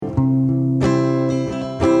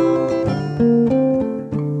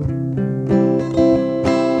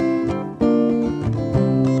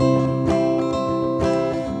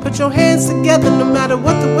your hands together, no matter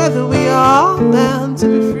what the weather, we are bound to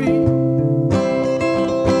be free.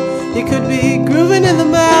 You could be grooving in the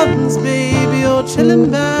mountains, baby, or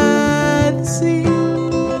chilling by the sea.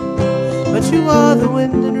 But you are the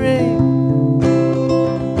wind and rain,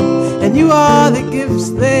 and you are the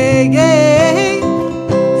gifts they gave,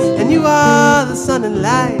 and you are the sun and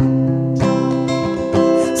light.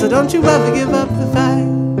 So don't you ever give up the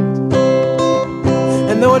fight.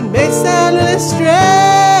 And though it may sound really strange,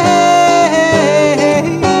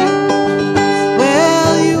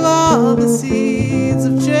 well, you are the seeds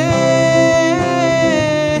of change.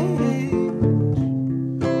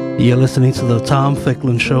 You're listening to the Tom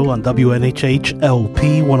Ficklin Show on WNHH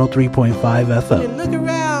LP 103.5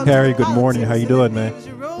 FM. Harry, good morning. How you doing, man?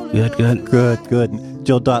 Good.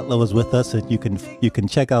 Jill Dotlo is with us, and you can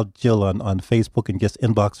check out Jill on Facebook and just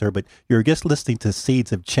inbox her. But you're just listening to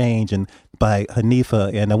Seeds of Change and by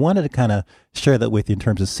Hanifa, and I wanted to kind of share that with you in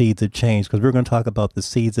terms of seeds of change, because we're going to talk about the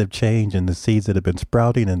seeds of change and the seeds that have been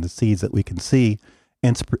sprouting and the seeds that we can see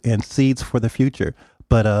and seeds for the future.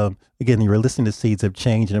 But again, you were listening to Seeds of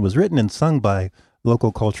Change, and it was written and sung by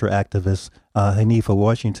local culture activist Hanifa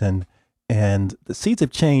Washington. And the Seeds of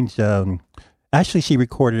Change, actually she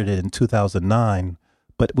recorded it in 2009.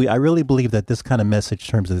 But I really believe that this kind of message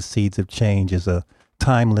in terms of the seeds of change is a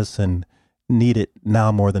timeless and needed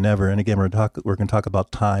now more than ever. And again, we're going to talk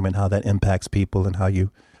about time and how that impacts people and how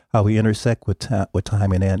we intersect with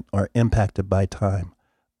time and are impacted by time.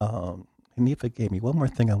 Hanifa gave me one more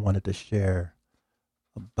thing I wanted to share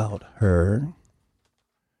about her.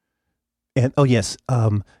 And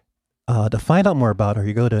to find out more about her,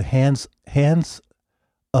 you go to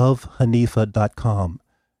handsofhanifa.com.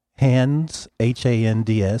 Hands,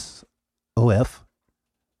 HANDSOF,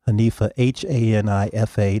 Hanifa,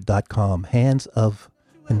 HANIFA.com,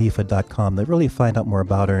 handsofhanifa.com. They really find out more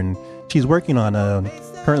about her. And she's working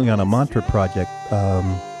currently on a mantra project,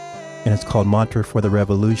 and it's called Mantra for the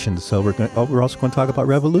Revolution. So we're also going to talk about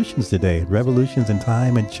revolutions today, revolutions in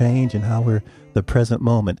time and change and how we're the present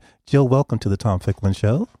moment. Jill, welcome to the Tom Ficklin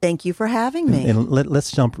Show. Thank you for having me. And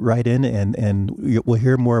let's jump right in, and we'll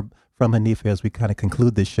hear more from Hanifa as we kind of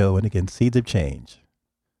conclude this show. And again, Seeds of Change.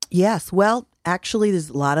 Yes. Well, actually, there's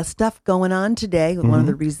a lot of stuff going on today. Mm-hmm. One of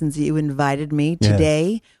the reasons you invited me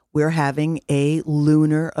today, we're having a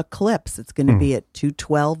lunar eclipse. It's going to be at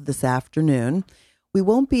 2:12 this afternoon. We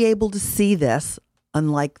won't be able to see this,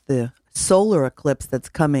 unlike the solar eclipse that's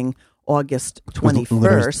coming August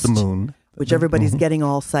 21st, the moon, which everybody's getting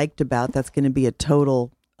all psyched about. That's going to be a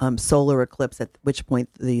total solar eclipse, at which point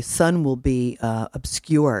the sun will be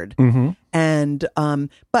obscured. Mm-hmm. And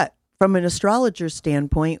but from an astrologer's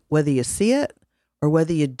standpoint, whether you see it or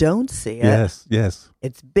whether you don't see it, yes,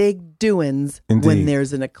 it's big doings when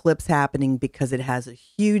there's an eclipse happening, because it has a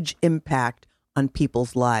huge impact on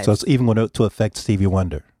people's lives. So it's even going to affect Stevie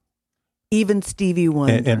Wonder. Even Stevie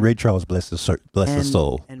Wonder. And Ray Charles, bless his soul.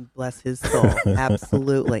 And bless his soul.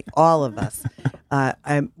 Absolutely. All of us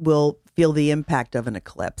will feel the impact of an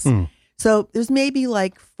eclipse. So there's maybe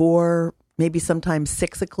like 4, maybe sometimes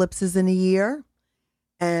 6 eclipses in a year.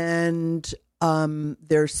 And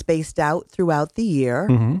they're spaced out throughout the year.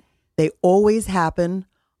 Mm-hmm. They always happen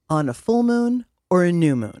on a full moon or a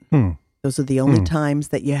new moon. Those are the only times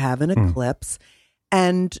that you have an eclipse.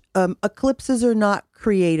 And eclipses are not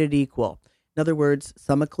created equal. In other words,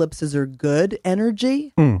 some eclipses are good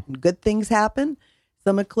energy, good things happen.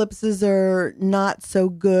 Some eclipses are not so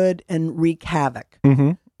good and wreak havoc.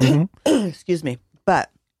 Excuse me.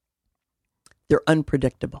 But they're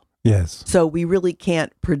unpredictable. Yes. So we really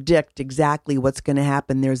can't predict exactly what's going to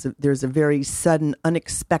happen. There's a very sudden,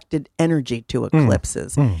 unexpected energy to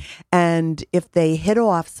eclipses. And if they hit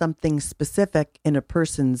off something specific in a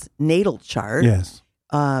person's natal chart,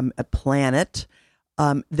 a planet,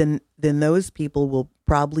 then those people will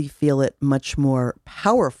probably feel it much more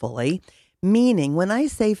powerfully. Meaning, when I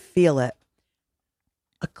say feel it,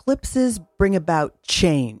 eclipses bring about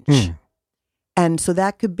change. And so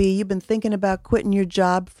that could be, you've been thinking about quitting your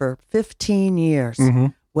job for 15 years.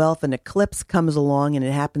 Well, if an eclipse comes along and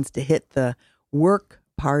it happens to hit the work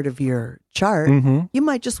part of your chart, you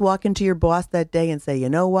might just walk into your boss that day and say, you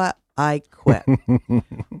know what, I quit.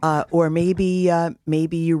 Or maybe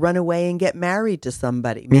you run away and get married to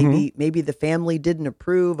somebody. Maybe the family didn't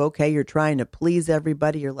approve. Okay, you're trying to please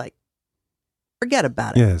everybody. You're like, forget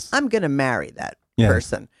about it. Yes. I'm going to marry that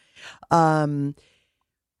person.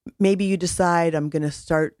 Maybe you decide I'm going to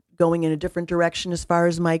start going in a different direction as far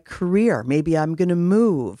as my career. Maybe I'm going to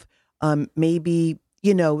move. Maybe,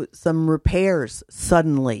 some repairs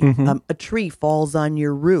suddenly. A tree falls on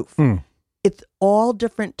your roof. it's all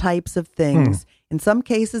different types of things. In some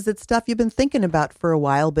cases, it's stuff you've been thinking about for a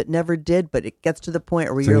while, but never did. But it gets to the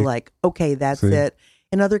point where you're like, okay, that's it.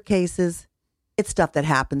 In other cases, it's stuff that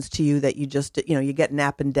happens to you that you just, you get an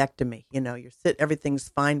appendectomy. Everything's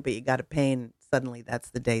fine, but you got a pain. Suddenly, that's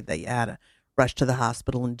the day that you had to rush to the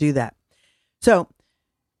hospital and do that. So,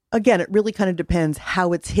 again, it really kind of depends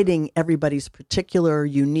how it's hitting everybody's particular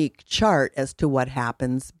unique chart as to what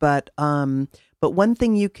happens. But one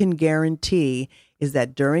thing you can guarantee is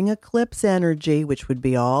that during eclipse energy, which would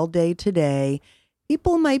be all day today,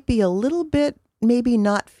 people might be a little bit maybe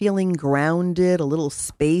not feeling grounded, a little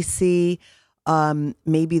spacey.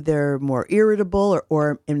 Maybe they're more irritable,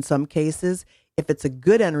 or in some cases, if it's a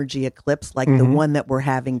good energy eclipse like the one that we're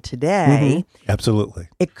having today, absolutely,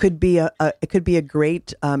 it could be a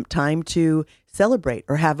great time to celebrate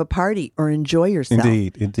or have a party or enjoy yourself.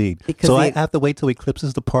 Indeed. Because so I have to wait till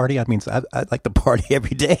eclipses to party. I mean, I like to party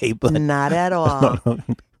every day, but not at all.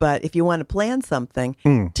 But if you want to plan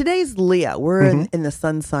something, today's Leo. We're in the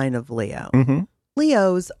sun sign of Leo.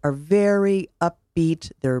 Leos are very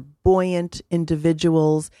upbeat. They're buoyant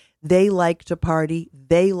individuals. They like to party.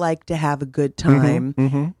 They like to have a good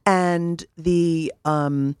time. And the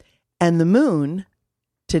moon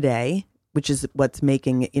today, which is what's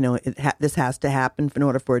making this has to happen in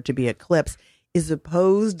order for it to be eclipse, is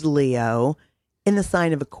opposed Leo in the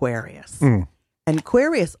sign of Aquarius. And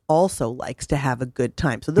Aquarius also likes to have a good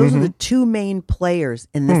time. So those are the two main players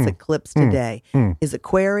in this eclipse today. Is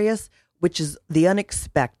Aquarius, which is the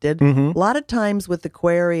unexpected. A lot of times with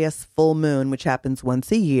Aquarius full moon, which happens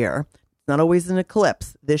once a year, it's not always an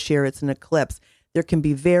eclipse. This year it's an eclipse. There can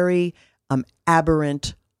be very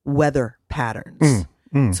aberrant weather patterns.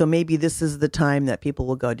 So maybe this is the time that people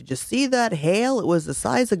will go, did you see that hail? It was the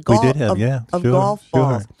size of golf, golf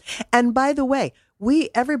balls. And by the way,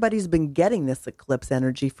 everybody's been getting this eclipse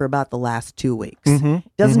energy for about the last 2 weeks.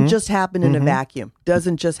 Doesn't just happen in a vacuum.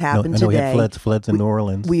 Doesn't just happen today. We had floods in New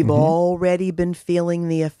Orleans. We've already been feeling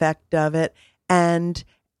the effect of it. And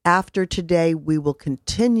after today, we will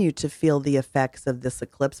continue to feel the effects of this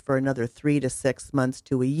eclipse for another 3 to 6 months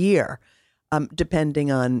to a year,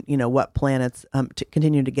 depending on, what planets to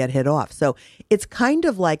continue to get hit off. So it's kind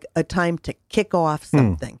of like a time to kick off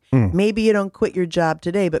something. Maybe you don't quit your job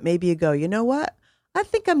today, but maybe you go, you know what? I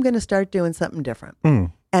think I'm going to start doing something different.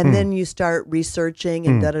 And then you start researching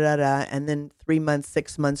and da-da-da-da. And then 3 months,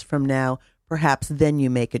 6 months from now, perhaps then you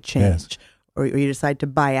make a change. Or you decide to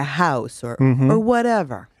buy a house or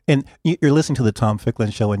whatever. And you're listening to the Tom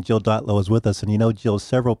Ficklin Show, and Jill Dotlo is with us. And Jill,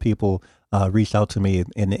 several people reached out to me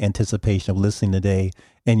in anticipation of listening today.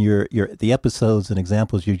 And the episodes and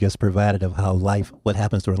examples you just provided of how what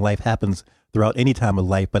happens during life happens throughout any time of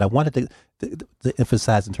life. But I wanted to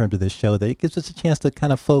emphasize in terms of this show that it gives us a chance to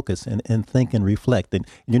kind of focus and think and reflect. And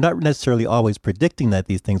you're not necessarily always predicting that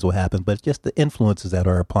these things will happen, but just the influences that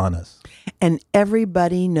are upon us. And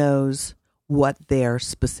everybody knows what their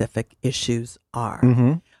specific issues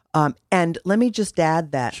are. And let me just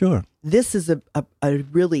add that this is a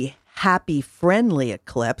really happy, friendly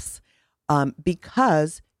eclipse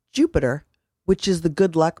because Jupiter, which is the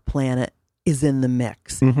good luck planet, is in the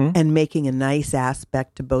mix and making a nice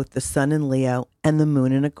aspect to both the sun in Leo and the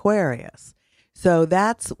moon in Aquarius. So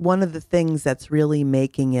that's one of the things that's really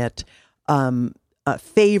making it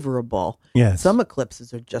favorable. Some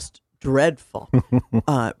eclipses are just dreadful.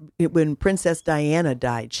 When Princess Diana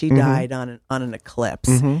died, she died on an eclipse.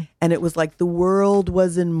 And it was like the world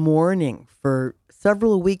was in mourning for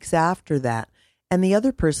several weeks after that. And the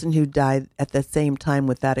other person who died at the same time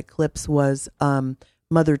with that eclipse was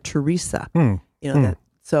Mother Teresa.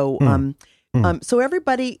 So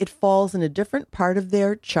everybody, it falls in a different part of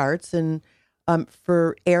their charts. And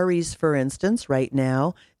for Aries, for instance, right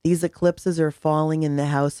now, these eclipses are falling in the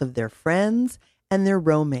house of their friends and their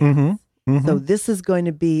romance. So this is going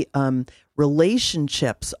to be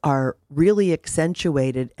relationships are really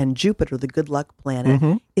accentuated, and Jupiter, the good luck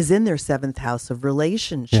planet, is in their 7th house of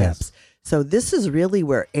relationships. So this is really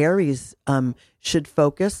where Aries should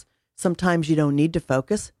focus. Sometimes you don't need to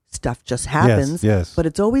focus. Stuff just happens. But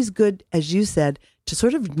it's always good, as you said, to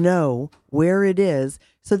sort of know where it is.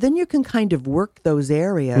 So then you can kind of work those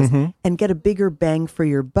areas and get a bigger bang for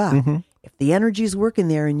your buck. If the energy's working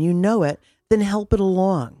there and you know it, then help it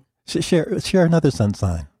along. Share another sun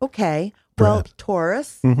sign. Okay. Perhaps. Well,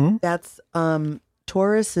 Taurus, that's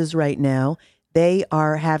Taurus is right now. They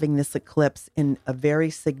are having this eclipse in a very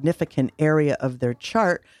significant area of their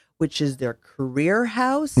chart, which is their career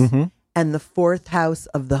house and the 4th house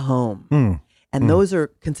of the home. And those are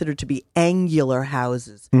considered to be angular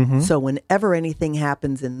houses. So whenever anything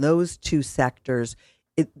happens in those two sectors,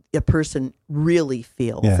 a person really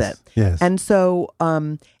feels Yes, it. yes. And so,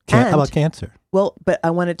 How about Cancer? well, but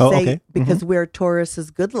I wanted to say, okay. because where Taurus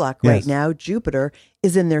is good luck Yes. right now, Jupiter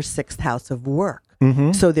is in their 6th house of work.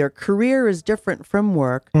 Mm-hmm. So their career is different from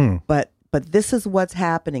work, but this is what's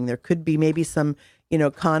happening. There could be maybe some,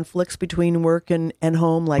 conflicts between work and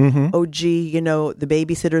home, like, oh, gee, the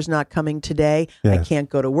babysitter's not coming today. I Yes. can't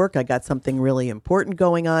go to work. I got something really important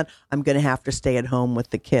going on. I'm going to have to stay at home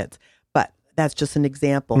with the kids. But that's just an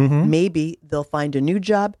example. Maybe they'll find a new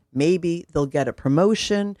job. Maybe they'll get a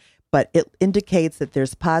promotion. But it indicates that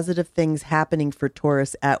there's positive things happening for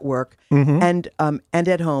Taurus at work and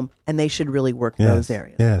at home, and they should really work those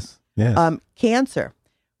areas. Yes. Cancer.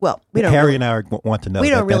 Well, we don't. Harry and I want to know. We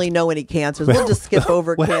don't really know any cancers. We'll just skip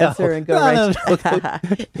over Cancer and go right.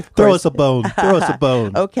 Throw us a bone. Throw us a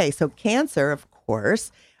bone. Okay, so Cancer, of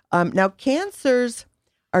course. Now, Cancers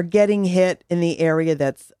are getting hit in the area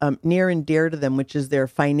that's near and dear to them, which is their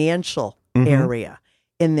financial area.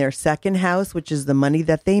 In their 2nd house, which is the money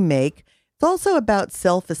that they make. It's also about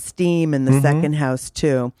self-esteem in the 2nd house,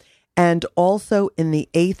 too. And also in the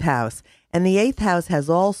 8th house. And the 8th house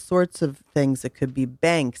has all sorts of things. It could be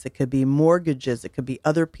banks. It could be mortgages. It could be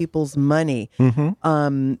other people's money.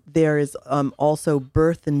 There is also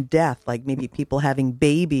birth and death, like maybe people having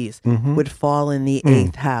babies would fall in the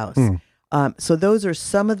 8th house. So those are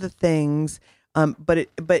some of the things.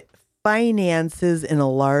 But finances in a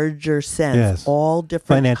larger sense, Yes. all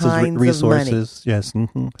different Finances, kinds resources, of money.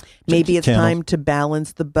 yes. Maybe it's Channels. time to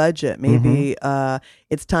balance the budget. Maybe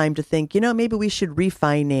it's time to think, maybe we should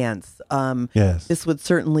refinance. Yes. This would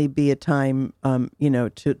certainly be a time,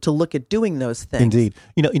 to look at doing those things. Indeed.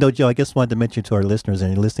 Joe, I just wanted to mention to our listeners,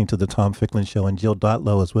 and you're listening to the Tom Ficklin Show, and Jill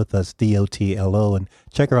Dotlo is with us, Dotlo, and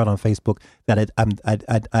check her out on Facebook. That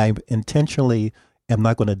I intentionally am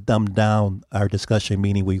not going to dumb down our discussion,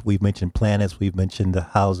 meaning we've mentioned planets, we've mentioned the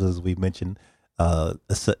houses, we've mentioned,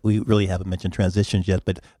 we really haven't mentioned transitions yet,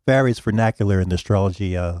 but various vernacular in the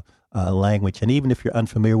astrology language. And even if you're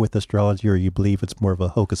unfamiliar with astrology or you believe it's more of a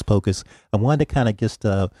hocus pocus, I wanted to kind of just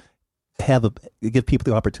give people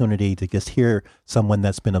the opportunity to just hear someone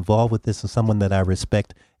that's been involved with this and someone that I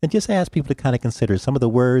respect, and just ask people to kind of consider some of the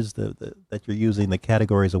words that you're using. The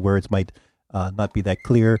categories of words might not be that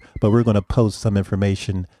clear, but we're going to post some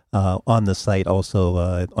information on the site,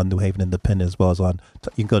 also on New Haven Independent, as well as you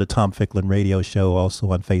can go to Tom Ficklin Radio Show,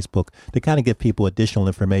 also on Facebook, to kind of give people additional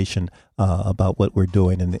information about what we're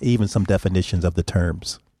doing and even some definitions of the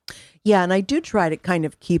terms. Yeah, and I do try to kind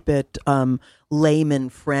of keep it layman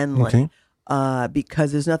friendly.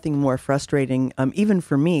 Because there's nothing more frustrating, even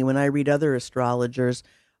for me, when I read other astrologers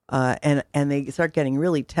and they start getting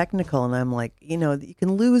really technical, and I'm like, you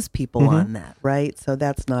can lose people on that, right? So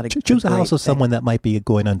that's not a Choose a house of thing. someone that might be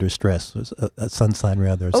going under stress, a sun sign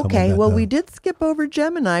rather. Or Okay, that, well, we did skip over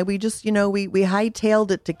Gemini. We just, we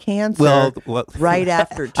hightailed it to Cancer right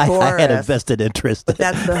after Taurus. I had a vested interest. But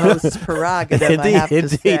that's the host's prerogative, I have to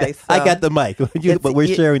say. So I got the mic, but we're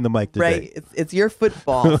sharing the mic today. Right, it's your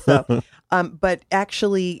football. So, but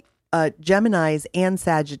actually, Geminis and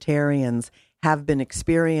Sagittarians have been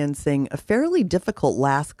experiencing a fairly difficult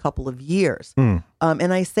last couple of years. And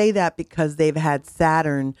I say that because they've had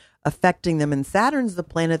Saturn affecting them. And Saturn's the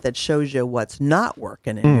planet that shows you what's not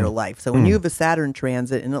working in your life. So when you have a Saturn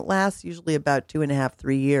transit, and it lasts usually about 2.5,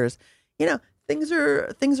 3 years, things are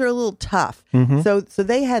a little tough. So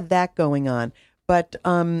they had that going on. But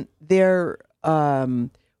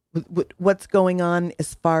what's going on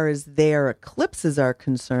as far as their eclipses are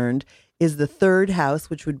concerned is the 3rd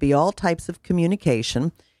house, which would be all types of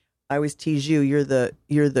communication. I always tease you, you're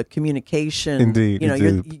the communication. Indeed,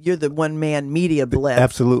 you're the one man media blitz.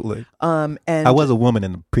 Absolutely. And I was a woman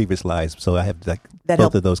in the previous lives, so I have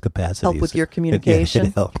both of those capacities. Help with your communication.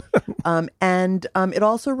 It helped. And it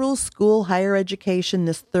also rules school, higher education,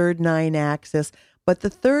 this 3rd 9 axis. But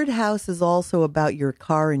the 3rd house is also about your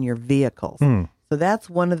car and your vehicles. So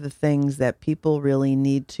that's one of the things that people really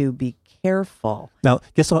need to be careful. Now,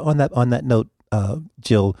 just on that note,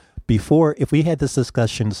 Jill, before, if we had this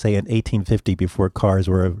discussion, say in 1850, before cars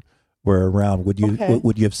were around, would you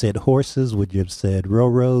have said horses? Would you have said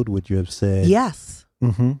railroad? Would you have said yes?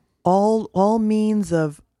 All means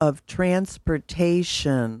of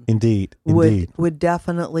transportation. Indeed. Would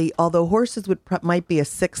definitely, although horses might be a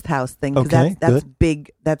 6th house thing, because that's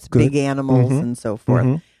big. That's big animals and so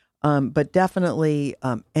forth. But definitely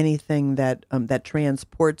anything that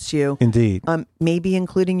transports you. Indeed. Maybe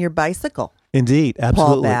including your bicycle. Indeed.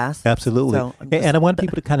 Absolutely. Paul Bass. Absolutely. So and I want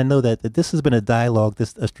people to kind of know that this has been a dialogue.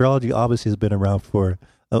 This astrology obviously has been around for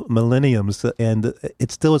millenniums, and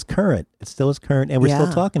it still is current. It still is current, and we're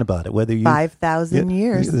still talking about it. Whether you 5,000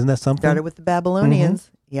 years, isn't that something? Started with the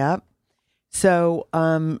Babylonians. Yep. So,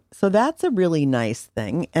 so that's a really nice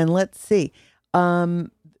thing. And let's see,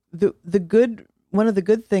 the good one of the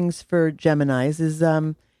good things for Geminis is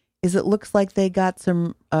it looks like they got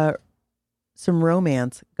some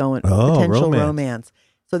romance going, potential romance.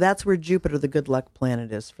 So that's where Jupiter, the good luck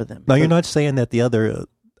planet, is for them. Now, so, you're not saying that the other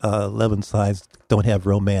 11 signs don't have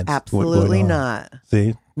romance. Absolutely not.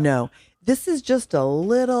 See? No. This is just a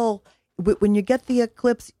little, when you get the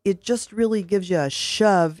eclipse, it just really gives you a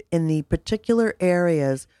shove in the particular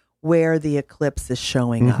areas where the eclipse is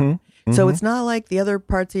showing up. So it's not like the other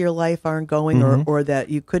parts of your life aren't going or that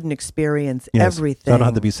you couldn't experience everything. So I don't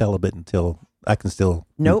have to be celibate until I can still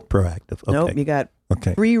be proactive. Okay. Nope, you got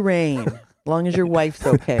free reign, as long as your wife's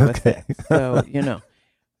okay with it. So, you know.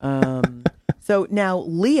 So now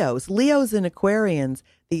Leos and Aquarians,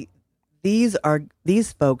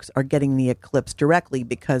 these folks are getting the eclipse directly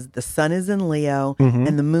because the sun is in Leo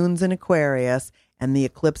and the moon's in Aquarius, and the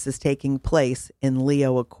eclipse is taking place in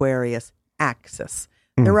Leo Aquarius axis.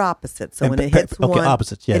 They're opposite. So when it hits one,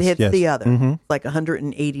 opposites, yes, it hits the other. Mm-hmm. Like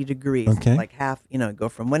 180 degrees. Okay. Like half, go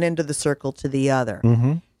from one end of the circle to the other.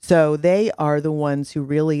 So they are the ones who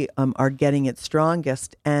really are getting it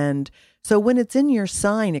strongest. And so when it's in your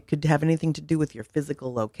sign, it could have anything to do with your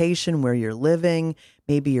physical location, where you're living.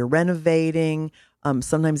 Maybe you're renovating.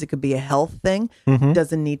 Sometimes it could be a health thing.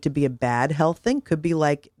 Doesn't need to be a bad health thing. Could be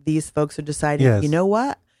like these folks are deciding, you know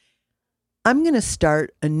what? I'm going to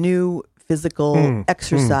start a new physical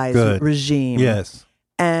exercise regime. Yes.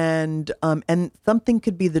 And something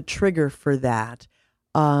could be the trigger for that.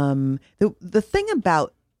 The thing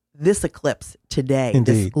about this eclipse today,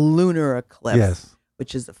 this lunar eclipse,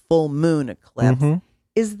 which is a full moon eclipse,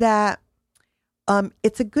 is that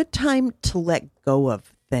it's a good time to let go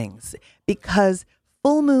of things, because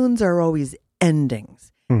full moons are always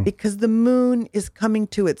endings, because the moon is coming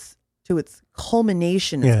to its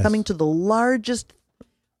culmination. It's coming to the largest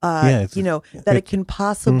that it can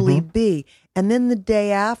possibly be. And then the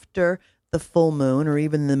day after the full moon, or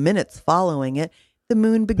even the minutes following it, the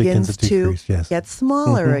moon begins to get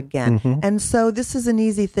smaller again. And so this is an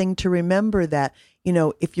easy thing to remember, that,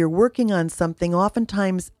 if you're working on something,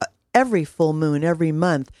 oftentimes every full moon, every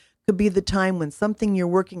month, could be the time when something you're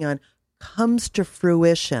working on comes to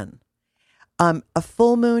fruition. A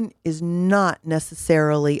full moon is not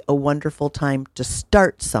necessarily a wonderful time to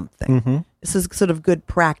start something. This is sort of good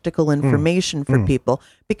practical information for people,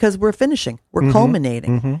 because we're finishing, we're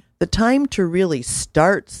culminating. The time to really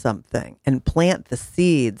start something and plant the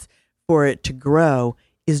seeds for it to grow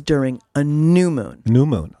is during a new moon. New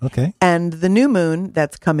moon, okay. And the new moon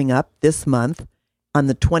that's coming up this month on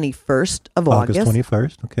the 21st of August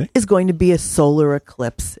 21st, okay, is going to be a solar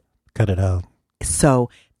eclipse. Cut it out.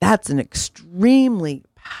 So that's an extremely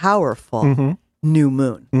powerful new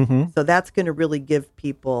moon. So that's going to really give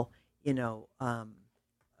people,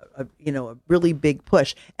 a really big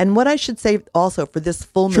push. And what I should say also for this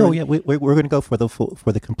full moon. Sure, yeah, we're going to go for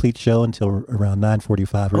the complete show until around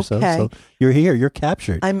 9:45 or so. So you're here, you're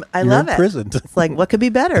captured. I you're love it. Imprisoned. It's like, what could be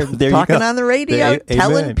better? Talking on the radio,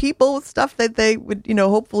 telling people stuff that they would,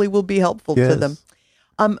 hopefully will be helpful to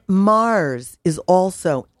them. Mars is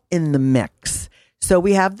also in the mix. So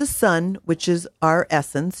we have the sun, which is our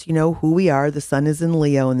essence, who we are. The sun is in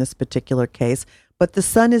Leo in this particular case, but the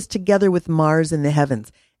sun is together with Mars in the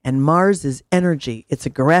heavens. And Mars is energy. It's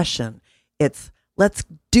aggression. It's let's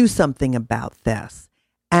do something about this.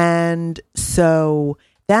 And so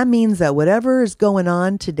that means that whatever is going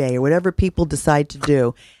on today, or whatever people decide to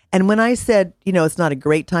do, and when I said, it's not a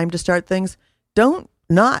great time to start things, don't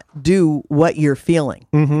not do what you're feeling.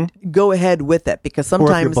 Go ahead with it, because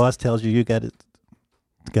sometimes, or if your boss tells you got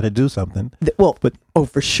to do something.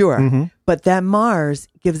 For sure. But that Mars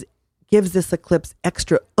gives this eclipse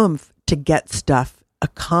extra oomph to get stuff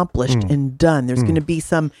accomplished and done. There's going to be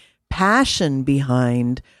some passion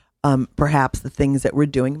behind perhaps the things that we're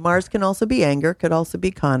doing. Mars can also be anger, could also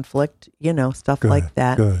be conflict, stuff like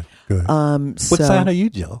that. Good. What sign are you,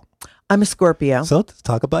 Jill? I'm a Scorpio. So let's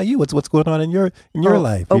talk about you. What's going on in your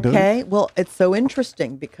life? Okay. Well, it's so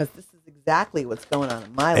interesting, because this is exactly what's going on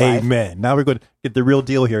in my life. Amen. Now we're going to get the real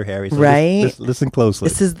deal here, Harry. So right? Listen closely.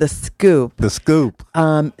 This is the scoop. The scoop.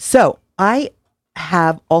 So I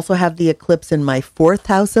also have the eclipse in my 4th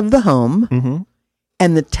house of the home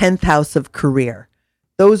and the 10th house of career.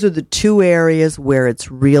 Those are the two areas where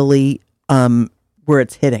it's really where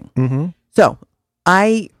it's hitting. So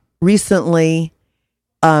I recently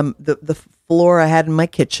the floor I had in my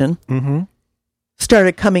kitchen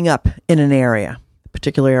started coming up in an area.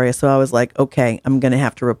 particular area. So I was like, okay, I'm going to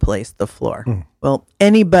have to replace the floor. Well,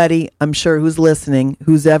 anybody, I'm sure, who's listening,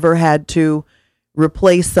 who's ever had to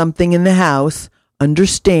replace something in the house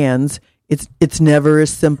understands it's never as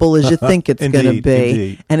simple as you think it's going to be.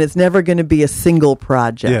 Indeed. And it's never going to be a single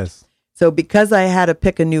project. Yes. So because I had to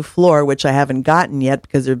pick a new floor, which I haven't gotten yet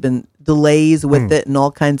because there have been delays with it and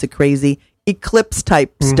all kinds of crazy eclipse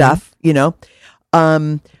type stuff,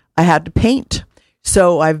 I had to paint.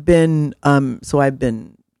 So I've been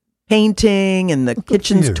painting, and the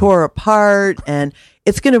kitchen's tore apart, and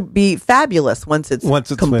it's going to be fabulous once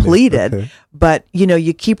it's completed. Okay. But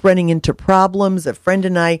you keep running into problems. A friend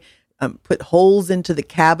and I put holes into the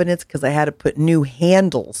cabinets because I had to put new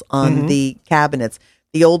handles on the cabinets.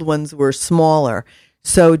 The old ones were smaller.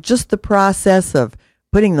 So just the process of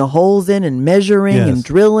putting the holes in and measuring and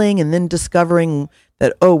drilling, and then discovering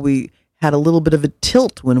that, we had a little bit of a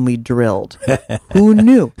tilt when we drilled. Who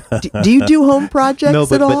knew? Do you do home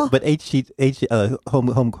projects at all? But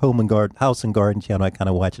home and garden, house and garden channel, I kind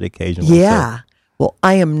of watch it occasionally. Yeah. So. Well,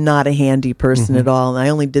 I am not a handy person at all, and I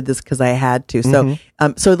only did this because I had to. So,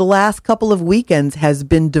 so the last couple of weekends has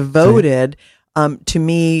been devoted to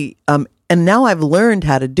me, and now I've learned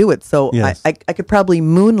how to do it. So I could probably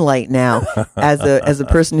moonlight now as a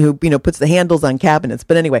person who puts the handles on cabinets.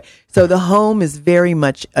 But anyway, so the home is very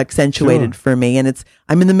much accentuated for me, and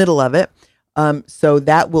I'm in the middle of it. So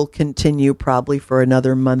that will continue probably for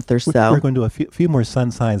another month or so. We're going to do a few more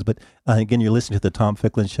sun signs, but again, you're listening to the Tom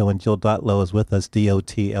Ficklin Show, and Jill Dotlo is with us,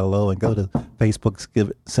 Dotlo, and go to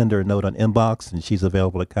Facebook, send her a note on inbox, and she's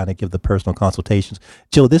available to kind of give the personal consultations.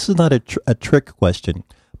 Jill, this is not a trick question,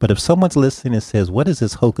 but if someone's listening and says, what is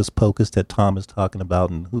this hocus pocus that Tom is talking about,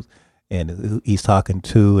 and who he's talking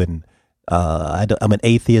to, and I'm an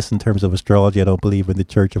atheist in terms of astrology. I don't believe in the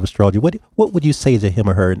Church of Astrology. What would you say to him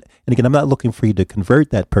or her? And again, I'm not looking for you to convert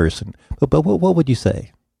that person, but what would you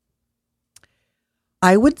say?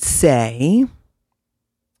 I would say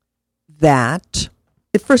that,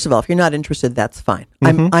 first of all, if you're not interested, that's fine.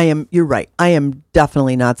 You're right. I am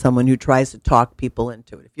definitely not someone who tries to talk people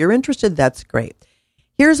into it. If you're interested, that's great.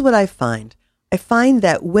 Here's what I find. I find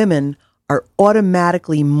that women are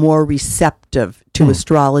automatically more receptive to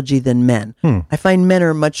astrology than men. I find men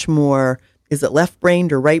are much more, is it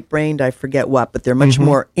left-brained or right-brained? I forget what, but they're much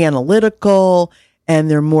more analytical, and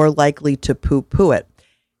they're more likely to poo-poo it.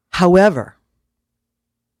 However,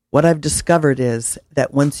 what I've discovered is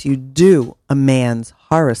that once you do a man's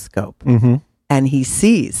horoscope and he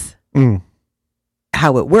sees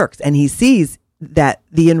how it works, and he sees that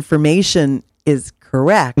the information is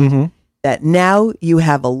correct, that now you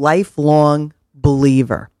have a lifelong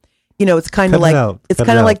believer. It's kind of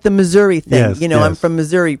like the Missouri thing. Yes, I'm from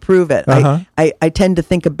Missouri, prove it. I tend to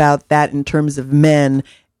think about that in terms of men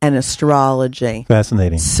and astrology.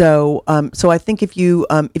 Fascinating. So I think if you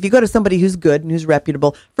go to somebody who's good and who's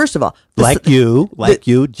reputable, first of all, like you,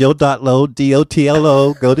 Jill Dotlo,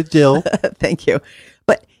 Dotlo, go to Jill. Thank you.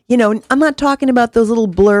 But I'm not talking about those little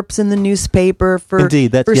blurps in the newspaper for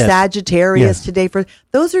Sagittarius today.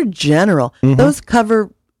 Those are general. Those cover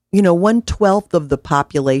 1/12 of the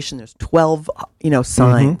population. There's 12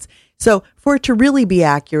 signs. So for it to really be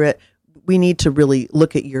accurate, we need to really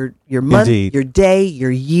look at your month, your day,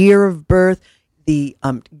 your year of birth. The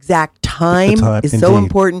exact time is so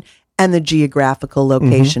important, and the geographical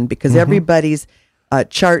location, because everybody's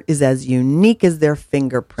chart is as unique as their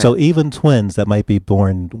fingerprint. So even twins that might be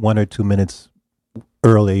born 1 or 2 minutes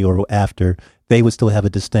early or after, they would still have a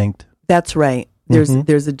distinct. That's right.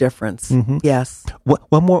 There's a difference. Yes.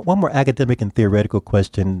 One more academic and theoretical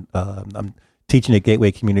question. I'm teaching at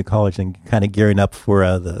Gateway Community College and kind of gearing up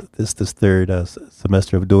for this third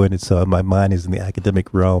semester of doing it. So my mind is in the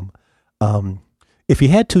academic realm. If you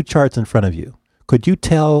had two charts in front of you, could you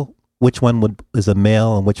tell which one is a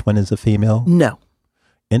male and which one is a female? No.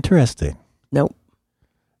 Interesting. Nope.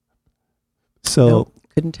 So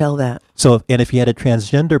couldn't tell that. So, and if you had a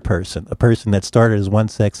transgender person, a person that started as one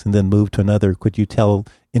sex and then moved to another, could you tell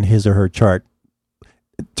in his or her chart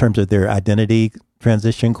in terms of their identity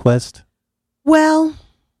transition quest? Well,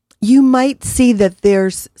 you might see that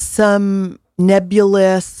there's some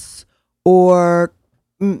nebulous or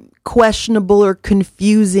questionable or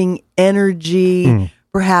confusing energy,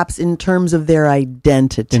 perhaps in terms of their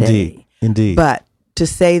identity. Indeed. But to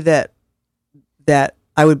say that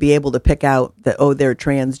I would be able to pick out that, they're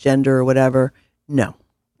transgender or whatever, no.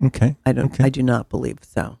 Okay. I do not believe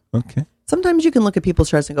so. Okay. Sometimes you can look at people's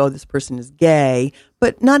charts and go, this person is gay,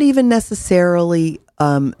 but not even necessarily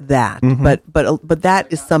that. But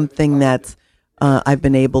that is something that's I've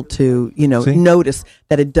been able to, notice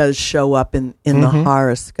that it does show up in the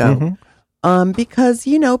horoscope. because,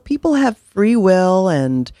 people have free will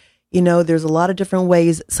and, there's a lot of different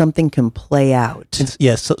ways something can play out.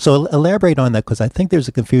 Yes. So elaborate on that, because I think there's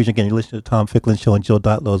a confusion. Again, you're listening to Tom Ficklin show, and Jill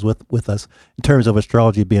Dotlo is with us in terms of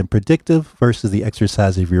astrology being predictive versus the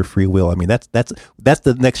exercise of your free will. I mean, that's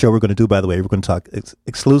the next show we're going to do, by the way. We're going to talk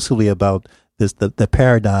exclusively about this, the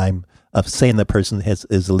paradigm of saying the person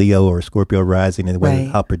is Leo or Scorpio rising, and whether,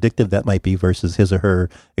 how predictive that might be versus his or her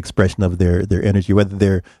expression of their energy,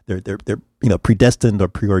 whether they're predestined or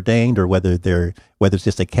preordained, or whether it's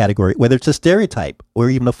just a category, whether it's a stereotype or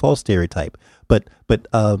even a false stereotype. But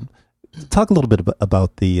talk a little bit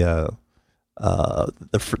about the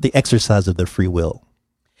exercise of the free will.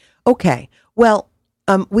 Okay. Well,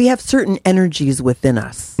 we have certain energies within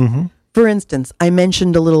us. Mm-hmm. For instance, I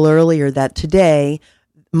mentioned a little earlier that today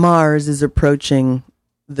Mars is approaching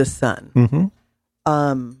the sun. Mm-hmm.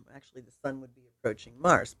 Actually, the sun would be approaching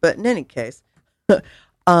Mars. But in any case,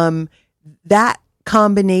 that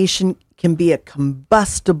combination can be a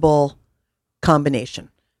combustible combination.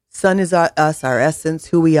 Sun is us, our essence,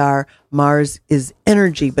 who we are. Mars is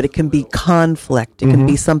energy, but it can be conflict. It can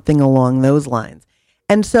be something along those lines.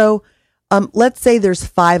 And so let's say there's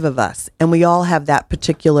 5 of us, and we all have that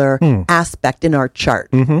particular aspect in our chart.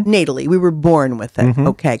 Natally, we were born with it,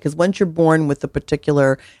 okay? Because once you're born with a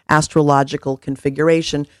particular astrological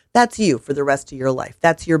configuration, that's you for the rest of your life.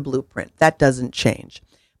 That's your blueprint. That doesn't change.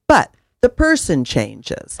 But the person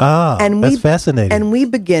changes. That's fascinating. And we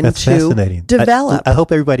begin to develop. I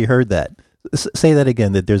hope everybody heard that. Say that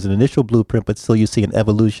again, that there's an initial blueprint, but still you see an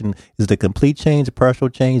evolution. Is it a complete change, a partial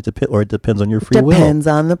change, or it depends on your free will? Depends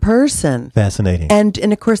on the person. Fascinating. And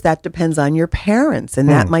of course, that depends on your parents, and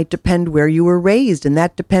that might depend where you were raised, and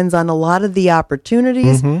that depends on a lot of the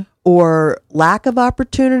opportunities or lack of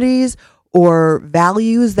opportunities or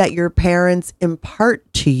values that your parents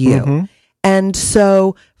impart to you. And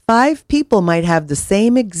so 5 people might have the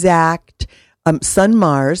same exact Sun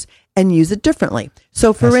Mars and use it differently.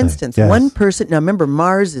 So for instance, one person, now remember,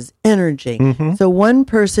 Mars is energy. So one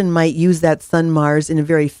person might use that Sun Mars in a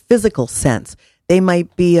very physical sense. They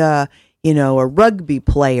might be a rugby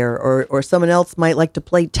player, or someone else might like to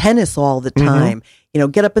play tennis all the time.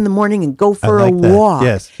 Get up in the morning and go for a walk.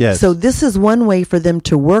 Yes. So this is one way for them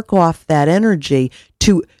to work off that energy,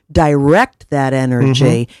 to direct that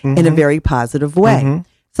energy in a very positive way.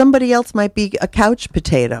 Somebody else might be a couch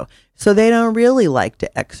potato, so they don't really like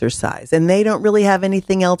to exercise, and they don't really have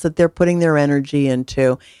anything else that they're putting their energy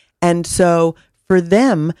into. And so for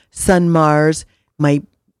them, Sun Mars might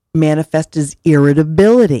manifest as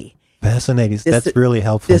irritability. Fascinating. That's really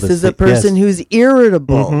helpful. This is a person who's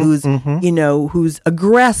irritable, who's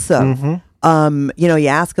aggressive. You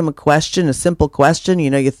ask them a question, a simple question,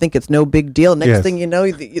 you think it's no big deal. Next thing you know,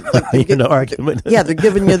 argument.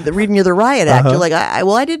 They're reading you the riot act. You're like,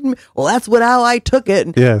 that's how I took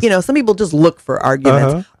it. And, some people just look for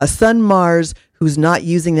arguments. A Sun Mars who's not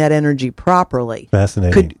using that energy properly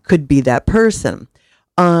could be that person.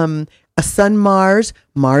 A Sun Mars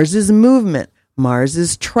is movement. Mars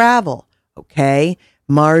is travel. Okay.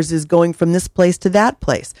 Mars is going from this place to that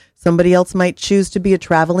place. Somebody else might choose to be a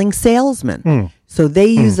traveling salesman. So they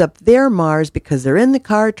use up their Mars because they're in the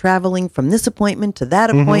car traveling from this appointment to that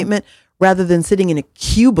appointment, rather than sitting in a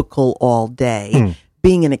cubicle all day,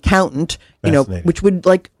 being an accountant, which would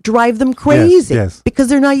drive them crazy because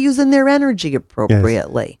they're not using their energy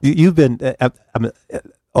appropriately. You've been,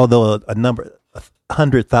 although a number,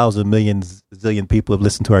 100,000 million zillion people have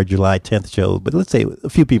listened to our July 10th show, but let's say a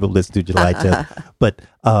few people listened to July 10th. But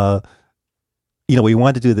we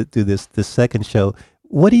wanted to do this second show.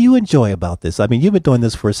 What do you enjoy about this? I mean, you've been doing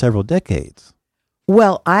this for several decades.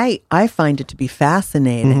 Well, I find it to be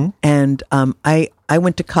fascinating, and I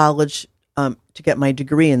went to college to get my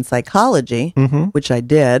degree in psychology, which I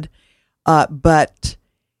did, but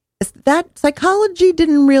that psychology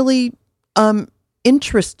didn't really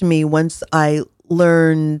interest me once I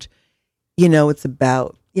learned, it's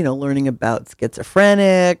about, learning about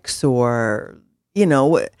schizophrenics or,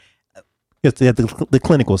 It's the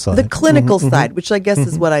clinical side. The clinical side, which I guess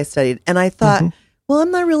is what I studied. And I thought, well,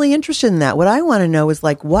 I'm not really interested in that. What I want to know is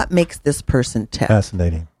what makes this person tick?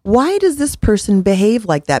 Fascinating. Why does this person behave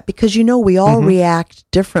like that? Because, we all react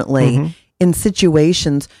differently in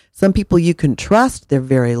situations. Some people you can trust. They're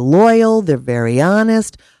very loyal. They're very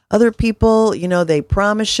honest. Other people, they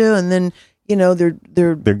promise you, and then,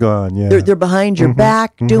 they're gone. Yeah. They're behind your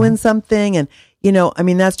back doing something. And,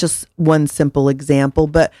 that's just one simple example,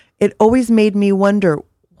 but it always made me wonder,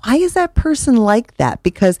 why is that person like that?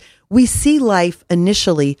 Because we see life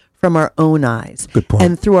initially from our own eyes Good point.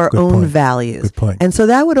 and through our Good own point. values. Good point. And so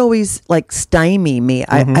that would always like stymie me.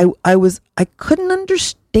 I couldn't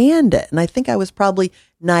understand it. And I think I was probably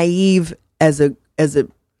naive as a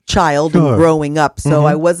child Sure. and growing up. So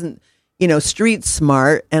I wasn't, street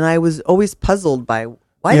smart, and I was always puzzled by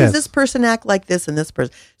why does this person act like this and this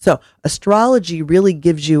person. So astrology really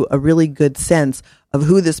gives you a really good sense of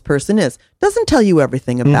who this person is. Doesn't tell you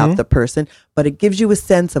everything about the person, but it gives you a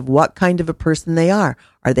sense of what kind of a person they are.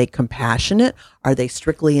 Are they compassionate? Are they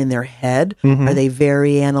strictly in their head? Are they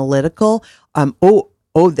very analytical?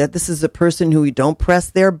 That this is a person who you don't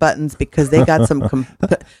press their buttons because they got some combustible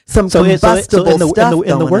stuff in the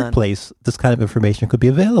going on. workplace. This kind of information could be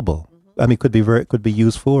available. I mean, could be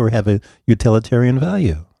useful or have a utilitarian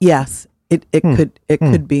value. Yes, it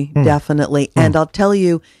could be definitely. And I'll tell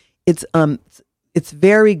you, it's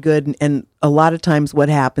very good. And a lot of times, what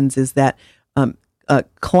happens is that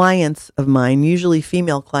clients of mine, usually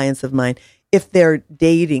female clients of mine, if they're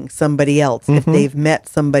dating somebody else, if they've met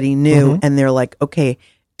somebody new, and they're like, okay,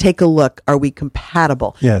 take a look, are we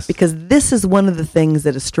compatible? Yes, because this is one of the things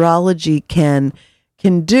that astrology can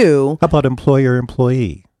do. How about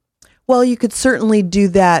employer-employee? Well, you could certainly do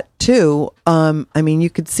that too. I mean, you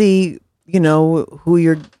could see,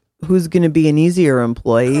 who's going to be an easier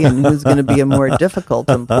employee and who's going to be a more difficult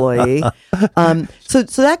employee. So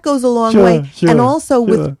that goes a long way. And also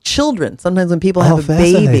with children, sometimes when people have a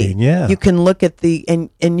baby, you can look at and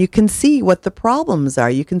you can see what the problems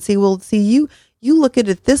are. You can see, you look at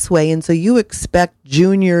it this way, and so you expect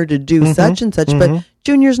Junior to do such and such, but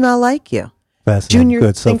Junior's not like you. Junior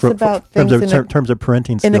Good. thinks about things in terms of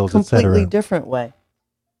parenting skills, in a completely different way.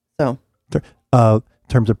 So, in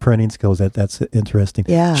terms of parenting skills, that's interesting.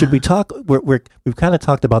 Yeah. Should we talk? We've kind of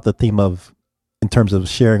talked about the theme of, in terms of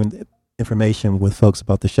sharing information with folks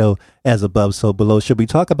about the show, as above, so below. Should we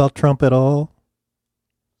talk about Trump at all?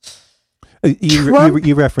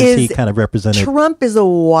 You referenced he kind of represented. Trump is a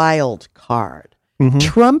wild card.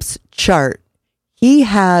 Trump's chart, he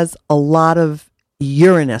has a lot of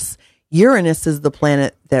Uranus. Uranus is the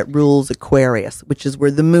planet that rules Aquarius, which is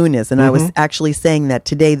where the moon is. And I was actually saying that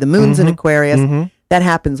today. The moon's in Aquarius. That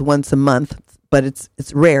happens once a month, but it's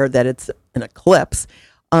rare that it's an eclipse.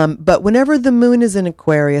 But whenever the moon is in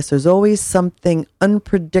Aquarius, there's always something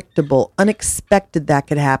unpredictable, unexpected that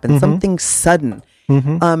could happen, something sudden.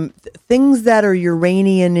 Things that are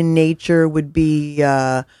Uranian in nature would be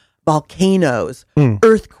volcanoes,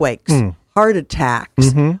 earthquakes, heart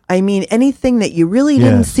attacks. I mean, anything that you really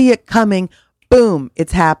didn't see it coming, boom,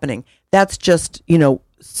 it's happening. That's just,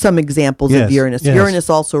 some examples of Uranus. Uranus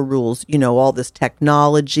also rules, all this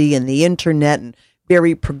technology and the internet and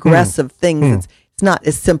very progressive things. It's not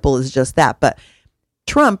as simple as just that. But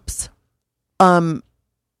Trump's, the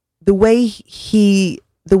way he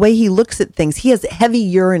looks at things, he has heavy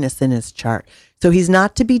Uranus in his chart. So he's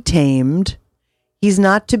not to be tamed. He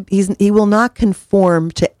will not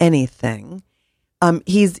conform to anything.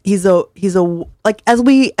 He's like, as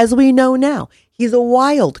we know now, he's a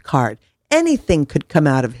wild card. Anything could come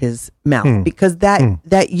out of his mouth because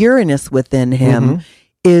that Uranus within him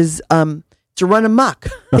is to run amok.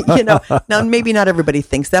 Now maybe not everybody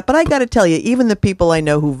thinks that, but I got to tell you, even the people I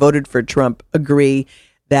know who voted for Trump agree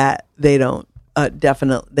that they don't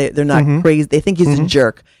they're not crazy. They think he's a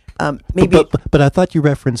jerk. Maybe, but I thought you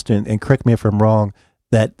referenced, and correct me if I'm wrong,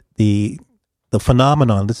 that the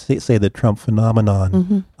phenomenon, let's say the Trump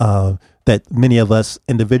phenomenon, that many of us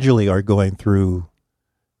individually are going through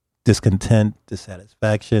discontent,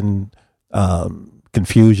 dissatisfaction,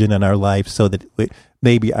 confusion in our life, so that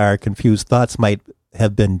maybe our confused thoughts might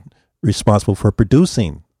have been responsible for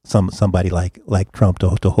producing somebody like Trump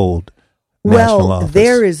to hold national office.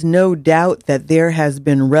 There is no doubt that there has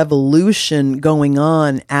been revolution going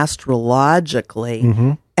on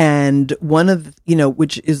astrologically, and one of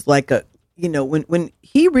which is like when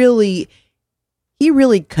he really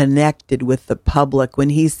connected with the public when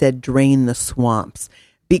he said drain the swamps,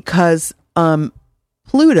 because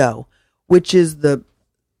Pluto, which is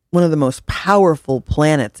one of the most powerful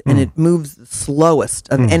planets, and it moves the slowest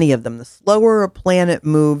of any of them. The slower a planet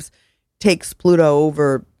moves takes Pluto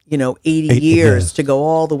over 80 years to go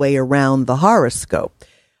all the way around the horoscope.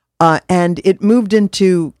 And it moved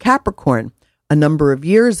into Capricorn a number of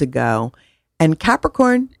years ago, and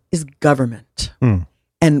Capricorn is government.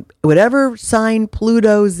 And whatever sign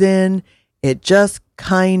Pluto's in, it just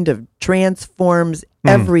kind of transforms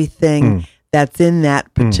everything that's in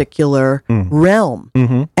that particular realm.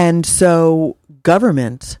 And so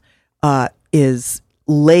government is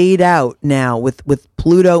laid out now with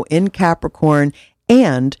Pluto in Capricorn,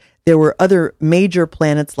 and there were other major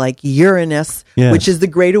planets like Uranus, Yes. which is the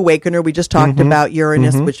Great Awakener. We just talked about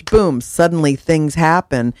Uranus, which boom, suddenly things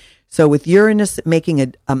happen. So with Uranus making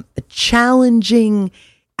a challenging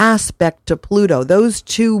aspect to Pluto, those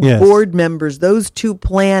two board members, those two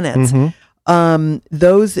planets,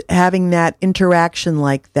 those having that interaction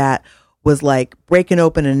like that was like breaking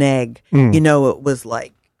open an egg. It was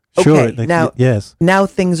like, okay, Sure. now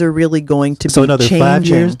things are really going to So be another changing. 5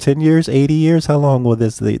 years, 10 years, 80 years? How long will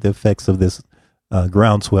the effects of this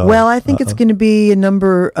groundswell? Well, I think it's going to be a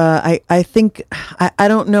number. I think I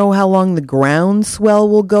don't know how long the groundswell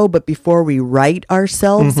will go, but before we right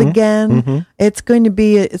ourselves again, it's going to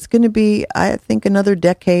be. I think another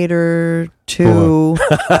decade or two.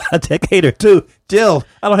 A decade or two. Jill,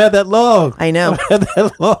 I don't have that long. I know. I don't have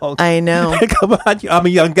that long. I know. Come on, I'm a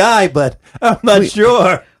young guy, but I'm not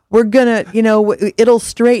sure. We're gonna, it'll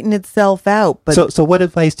straighten itself out. But So what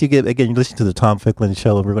advice do you give? Again, you listen to the Tom Ficklin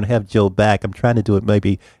show, and we're going to have Jill back. I'm trying to do it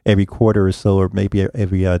maybe every quarter or so, or maybe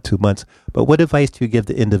every 2 months. But what advice do you give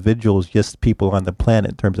to individuals, just people on the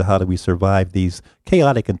planet, in terms of how do we survive these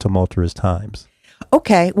chaotic and tumultuous times?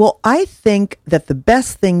 Okay, well, I think that the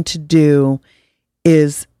best thing to do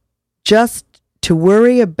is just to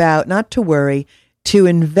to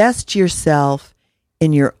invest yourself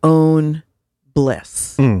in your own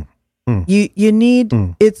bliss. You need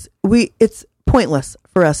it's pointless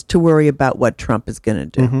for us to worry about what Trump is going to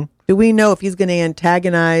do. Do we know if he's going to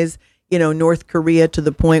antagonize North Korea to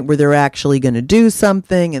the point where they're actually going to do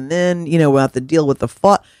something, and then we'll have to deal with the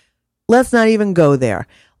fault? Let's not even go there.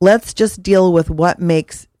 Let's just deal with what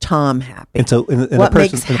makes Tom happy. And so, what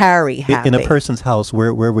makes Harry happy. In a person's house,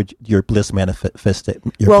 where would your bliss manifest it?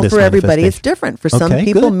 Well, for everybody, it's different. For some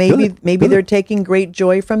people, good. They're taking great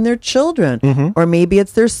joy from their children, or maybe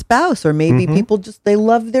it's their spouse, or maybe people they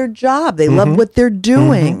love their job, they love what they're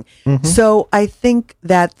doing. So I think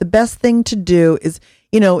that the best thing to do is,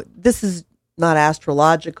 this is not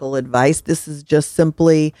astrological advice. This is just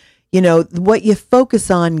simply, what you focus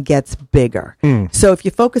on gets bigger. So if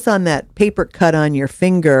you focus on that paper cut on your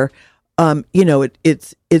finger,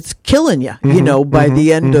 it's killing you, by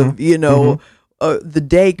the end of, the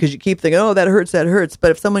day, because you keep thinking, oh, that hurts.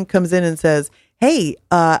 But if someone comes in and says, hey,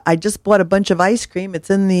 I just bought a bunch of ice cream. It's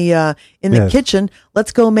in the kitchen.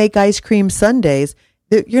 Let's go make ice cream sundaes.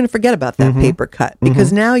 You're going to forget about that paper cut,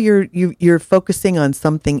 because now you're focusing on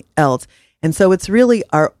something else. And so it's really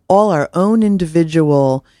all our own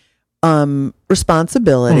individual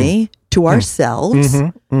responsibility to ourselves,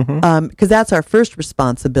 because that's our first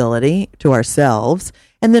responsibility to ourselves.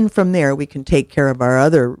 And then from there, we can take care of our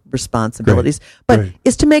other responsibilities. But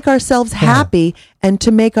is to make ourselves happy and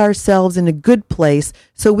to make ourselves in a good place,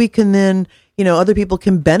 so we can then, other people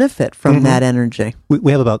can benefit from that energy.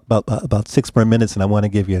 We have about 6 more minutes, and I want to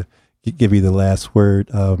give you the last word.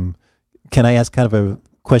 Can I ask kind of a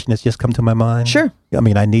question that's just come to my mind? Sure. I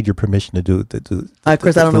mean, I need your permission to do. Of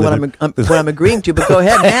course, I don't know what I'm agreeing to, but go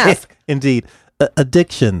ahead and ask. Indeed,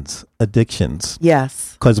 addictions.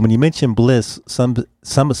 Yes. Because when you mention bliss, some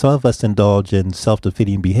of us indulge in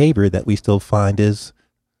self-defeating behavior that we still find that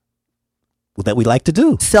we like to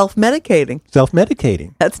do. Self-medicating.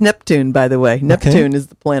 That's Neptune, by the way. Neptune is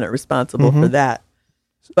the planet responsible for that.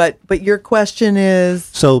 But your question is,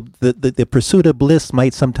 so the pursuit of bliss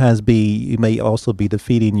might sometimes be, you may also be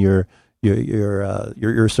defeating your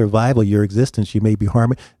survival, your existence. You may be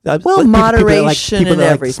harming. Moderation and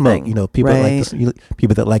everything.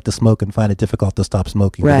 People that like to smoke and find it difficult to stop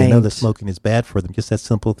smoking. Right. They know that smoking is bad for them. Just that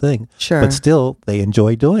simple thing. Sure. But still, they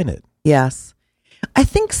enjoy doing it. Yes. I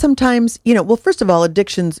think sometimes, first of all,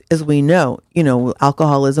 addictions, as we know,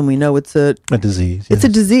 alcoholism, we know it's a disease. It's a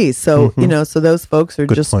disease. So, so those folks are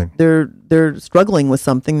they're struggling with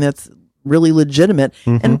something that's really legitimate.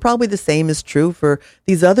 And probably the same is true for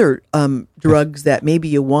these other drugs that maybe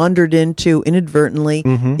you wandered into inadvertently.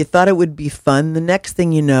 You thought it would be fun. The next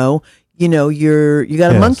thing you know, you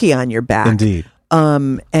got a monkey on your back. Indeed.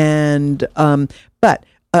 So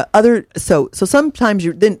sometimes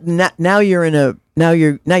now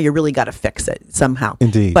you're really got to fix it somehow.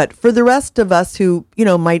 Indeed. But for the rest of us who,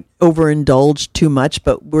 might overindulge too much,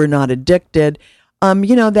 but we're not addicted,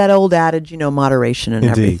 that old adage, moderation and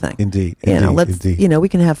everything. Indeed. We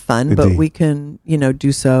can have fun, but we can,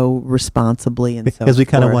 do so responsibly and so. As we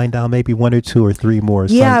kind of wind down, maybe 1 or 2 or 3 more.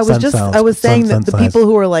 I was saying that the people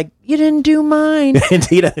who are like, you didn't do mine.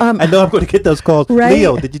 Indeed. I know I'm going to get those calls. Right?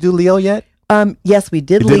 Leo, did you do Leo yet? Yes, we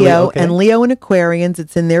did Leo, okay. And Leo and Aquarians,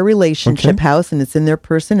 it's in their relationship house and it's in their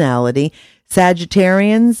personality.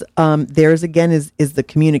 Sagittarians, theirs again is the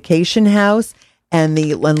communication house, and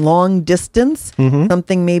long distance.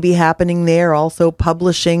 Something may be happening there. Also,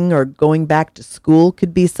 publishing or going back to school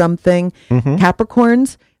could be something.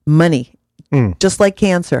 Capricorns, money. Just like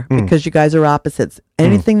Cancer, because you guys are opposites.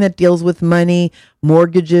 Anything that deals with money,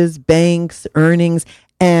 mortgages, banks, earnings,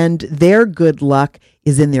 and their good luck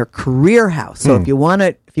is in their career house. So if you want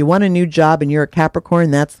a new job and you're a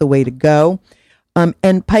Capricorn, that's the way to go.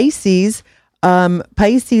 And Pisces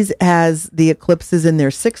has the eclipses in their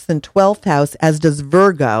 6th and 12th house, as does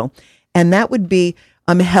Virgo, and that would be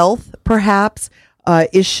health, perhaps,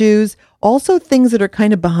 issues. Also, things that are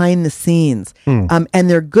kind of behind the scenes. And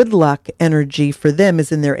their good luck energy for them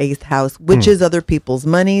is in their 8th house, which is other people's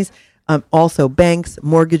monies. Also, banks,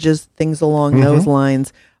 mortgages, things along those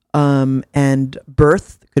lines. And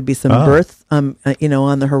birth, could be some birth, on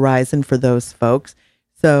the horizon for those folks.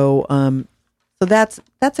 So that's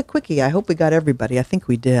a quickie. I hope we got everybody. I think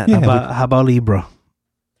we did. Yeah, how about Libra?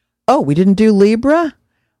 Oh, we didn't do Libra?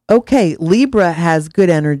 Okay, Libra has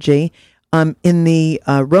good energy. In the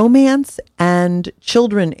romance and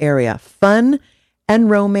children area, fun and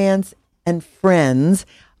romance and friends.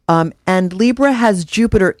 And Libra has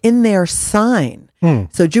Jupiter in their sign.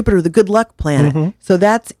 So Jupiter, the good luck planet. So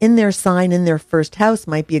that's in their sign, in their first house.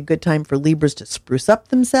 Might be a good time for Libras to spruce up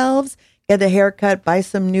themselves, get a haircut, buy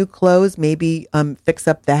some new clothes, maybe fix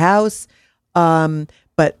up the house.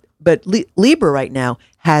 But Libra right now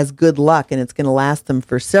has good luck, and it's going to last them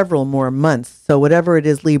for several more months. So whatever it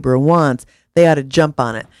is Libra wants, they ought to jump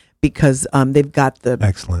on it, because they've got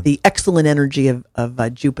the excellent energy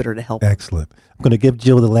of Jupiter to help. Excellent. I'm going to give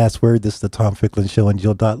Jill the last word. This is the Tom Ficklin Show, and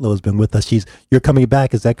Jill Dotlo has been with us. You're coming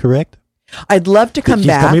back, is that correct? I'd love to come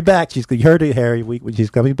back. She's coming back. You heard it, Harry.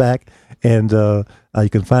 She's coming back, and you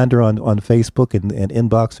can find her on Facebook and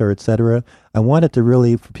inbox her, etc. I wanted to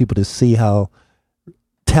really for people to see how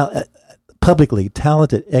publicly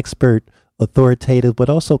talented, expert, authoritative, but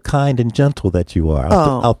also kind and gentle that you are.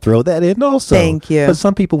 I'll throw that in also. Thank you. But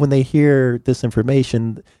some people, when they hear this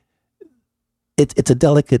information, it's a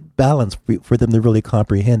delicate balance for them to really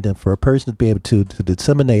comprehend, and for a person to be able to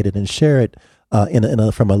disseminate it and share it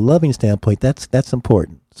from a loving standpoint. That's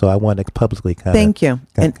important. So I want to publicly thank you,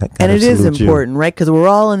 and it is important, right? Because we're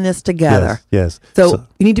all in this together. Yes. So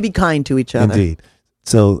you need to be kind to each other. Indeed.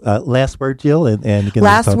 So last word, Jill, and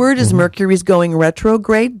last word is Mercury's going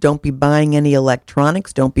retrograde. Don't be buying any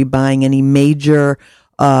electronics. Don't be buying any major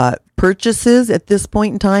purchases at this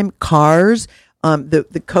point in time. Cars.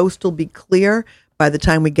 The coast will be clear by the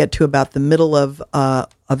time we get to about the middle of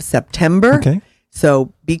September. Okay.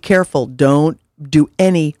 So be careful. Don't do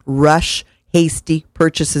any rush, hasty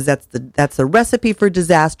purchases. That's a recipe for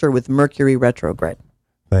disaster with Mercury retrograde.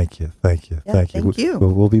 Thank you. Yeah, thank you.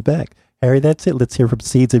 We'll be back. Harry, that's it. Let's hear from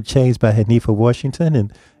Seeds of Change by Hanifa Washington.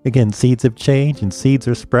 And again, seeds of change, and seeds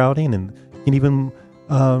are sprouting, and you can even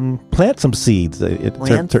plant some seeds in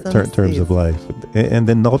terms of life, and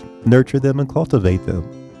then nurture them and cultivate them.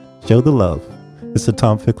 Show the love. It's the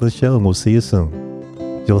Tom Ficklin Show, and we'll see you soon.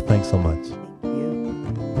 Jill, thanks so much.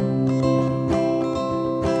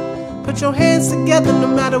 Put your hands together, no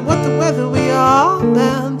matter what the weather, we are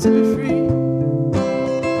bound to be free.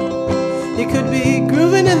 You could be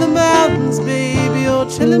grooving in the mountains, baby, or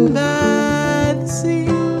chilling by the sea.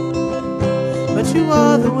 But you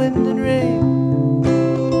are the wind and rain,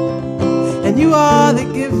 and you are the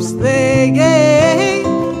gifts they gave,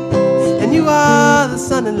 and you are the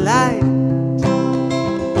sun and light.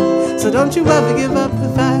 So don't you ever give up the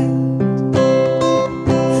fight.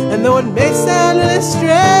 And though it may sound really strange,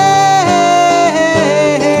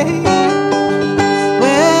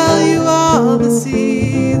 well, you are the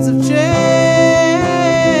seeds of change.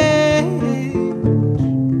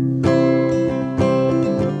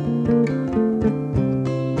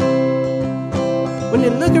 When you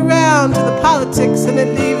look around to the politics and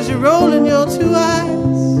it leaves you rolling your two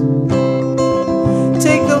eyes,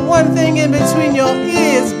 take the one thing in between your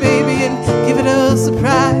ears, baby, and give it a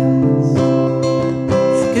surprise.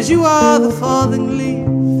 'Cause you are the falling leaf,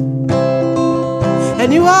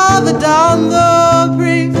 and you are the dawn, the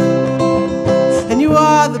brief, and you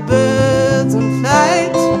are the birds in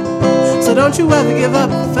flight. So don't you ever give up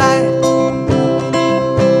the fight.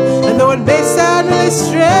 And though it may sound really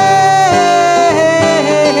strange,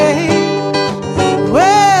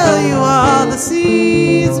 well, you are the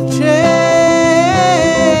seeds of change.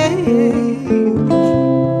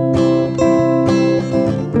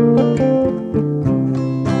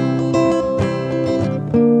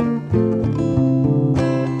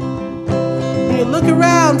 When you look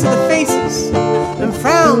around to the faces, and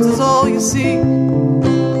frowns is all you see.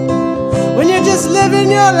 When you're just living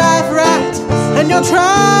your life right, and you're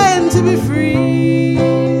trying to be free,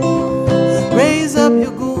 raise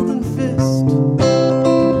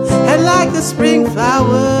And like the spring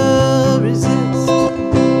flower resist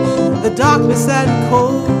the darkness and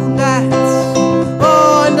cold nights.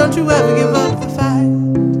 Oh, and don't you ever give up the fight.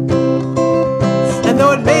 And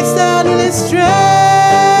though it may sound really strange,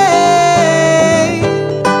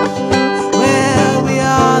 well, we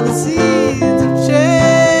are the seeds of change.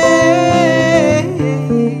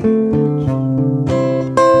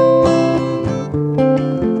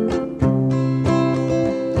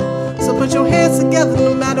 So put your hands together,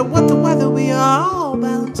 no matter what the weather, we are all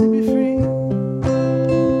bound to be free.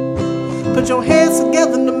 Put your hands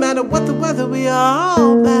together, no matter what the weather, we are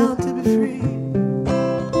all bound to be free.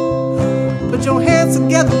 Put your hands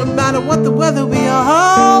together, no matter what the weather, we are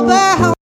all bound.